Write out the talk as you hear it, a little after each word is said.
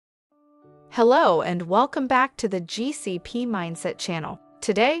Hello and welcome back to the GCP-Mindset channel.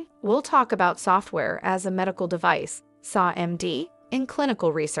 Today, we'll talk about software as a medical device, SaMD, in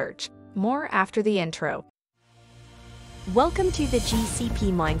clinical research. More after the intro. Welcome to the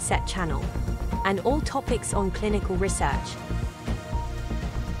GCP-Mindset channel and all topics on clinical research.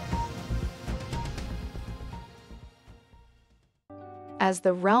 As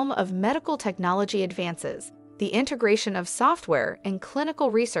the realm of medical technology advances, the integration of software in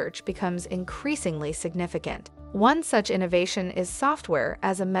clinical research becomes increasingly significant. One such innovation is software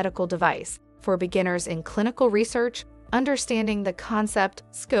as a medical device. For beginners in clinical research, understanding the concept,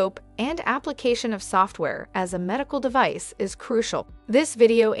 scope, and application of software as a medical device is crucial. This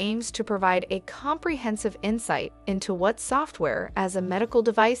video aims to provide a comprehensive insight into what software as a medical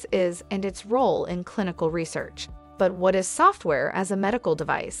device is and its role in clinical research. But what is software as a medical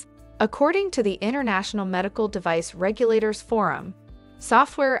device? According to the International Medical Device Regulators Forum,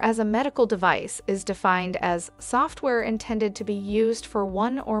 software as a medical device is defined as software intended to be used for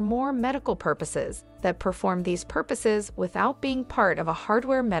one or more medical purposes that perform these purposes without being part of a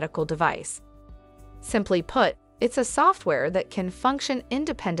hardware medical device. Simply put, it's a software that can function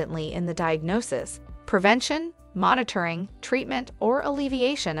independently in the diagnosis, prevention, monitoring, treatment, or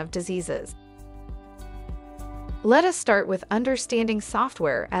alleviation of diseases. Let us start with understanding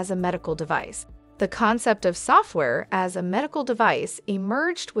software as a medical device. The concept of software as a medical device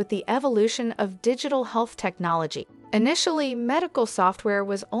emerged with the evolution of digital health technology. Initially, medical software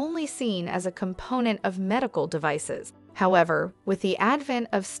was only seen as a component of medical devices. However, with the advent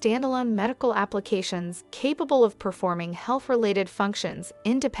of standalone medical applications capable of performing health-related functions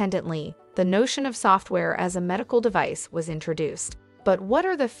independently, the notion of software as a medical device was introduced. But what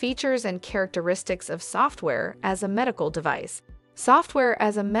are the features and characteristics of software as a medical device? Software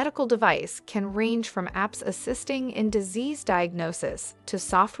as a medical device can range from apps assisting in disease diagnosis to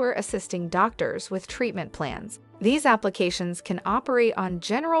software assisting doctors with treatment plans. These applications can operate on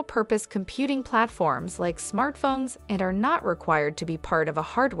general-purpose computing platforms like smartphones and are not required to be part of a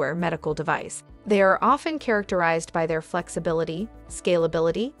hardware medical device. They are often characterized by their flexibility,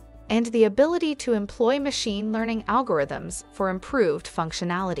 scalability, and the ability to employ machine learning algorithms for improved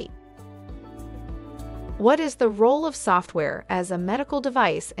functionality. What is the role of software as a medical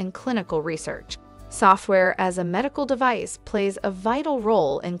device in clinical research? Software as a medical device plays a vital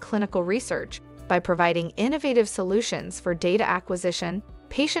role in clinical research by providing innovative solutions for data acquisition,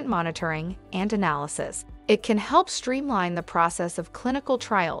 patient monitoring, and analysis. It can help streamline the process of clinical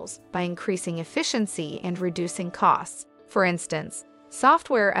trials by increasing efficiency and reducing costs. For instance,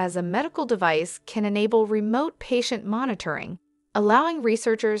 software as a medical device can enable remote patient monitoring, allowing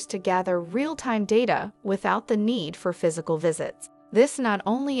researchers to gather real-time data without the need for physical visits. This not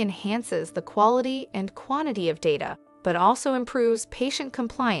only enhances the quality and quantity of data, but also improves patient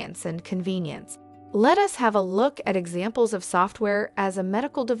compliance and convenience. Let us have a look at examples of software as a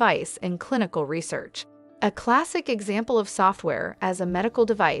medical device in clinical research. A classic example of software as a medical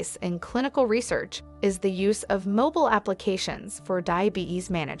device in clinical research is the use of mobile applications for diabetes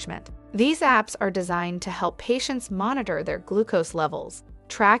management. These apps are designed to help patients monitor their glucose levels,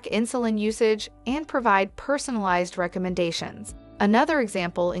 track insulin usage, and provide personalized recommendations. Another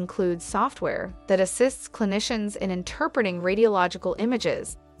example includes software that assists clinicians in interpreting radiological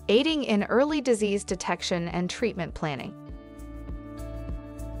images, aiding in early disease detection and treatment planning.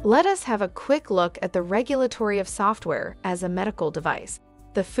 Let us have a quick look at the regulatory of software as a medical device.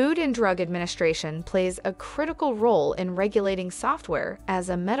 The Food and Drug Administration plays a critical role in regulating software as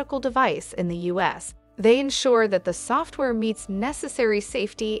a medical device in the U.S. They ensure that the software meets necessary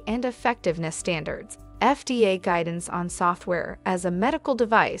safety and effectiveness standards. FDA guidance on software as a medical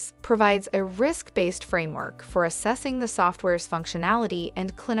device provides a risk-based framework for assessing the software's functionality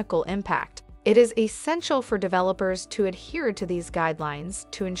and clinical impact. It is essential for developers to adhere to these guidelines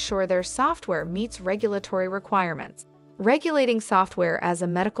to ensure their software meets regulatory requirements. Regulating software as a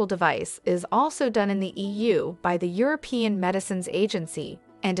medical device is also done in the EU by the European Medicines Agency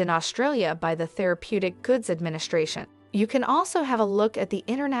and in Australia by the Therapeutic Goods Administration. You can also have a look at the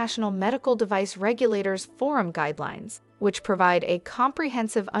International Medical Device Regulators Forum guidelines, which provide a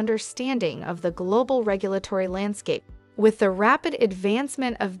comprehensive understanding of the global regulatory landscape. With the rapid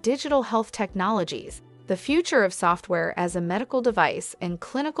advancement of digital health technologies, the future of software as a medical device in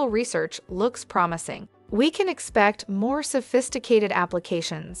clinical research looks promising. We can expect more sophisticated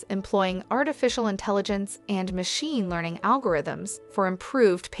applications employing artificial intelligence and machine learning algorithms for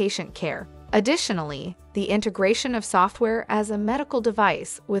improved patient care. Additionally, the integration of software as a medical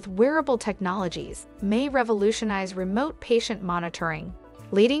device with wearable technologies may revolutionize remote patient monitoring,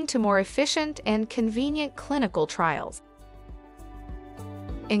 leading to more efficient and convenient clinical trials.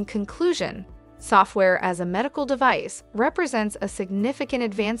 In conclusion, software as a medical device represents a significant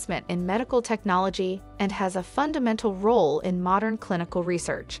advancement in medical technology and has a fundamental role in modern clinical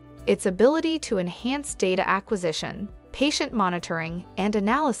research. Its ability to enhance data acquisition, patient monitoring, and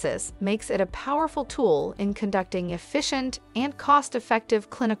analysis makes it a powerful tool in conducting efficient and cost-effective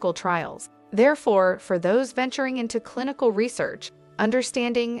clinical trials. Therefore, for those venturing into clinical research,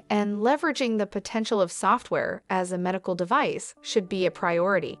 understanding and leveraging the potential of software as a medical device should be a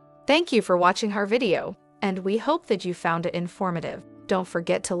priority. Thank you for watching our video, and we hope that you found it informative. Don't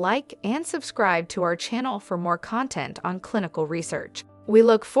forget to like and subscribe to our channel for more content on clinical research. We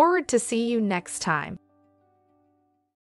look forward to see you next time.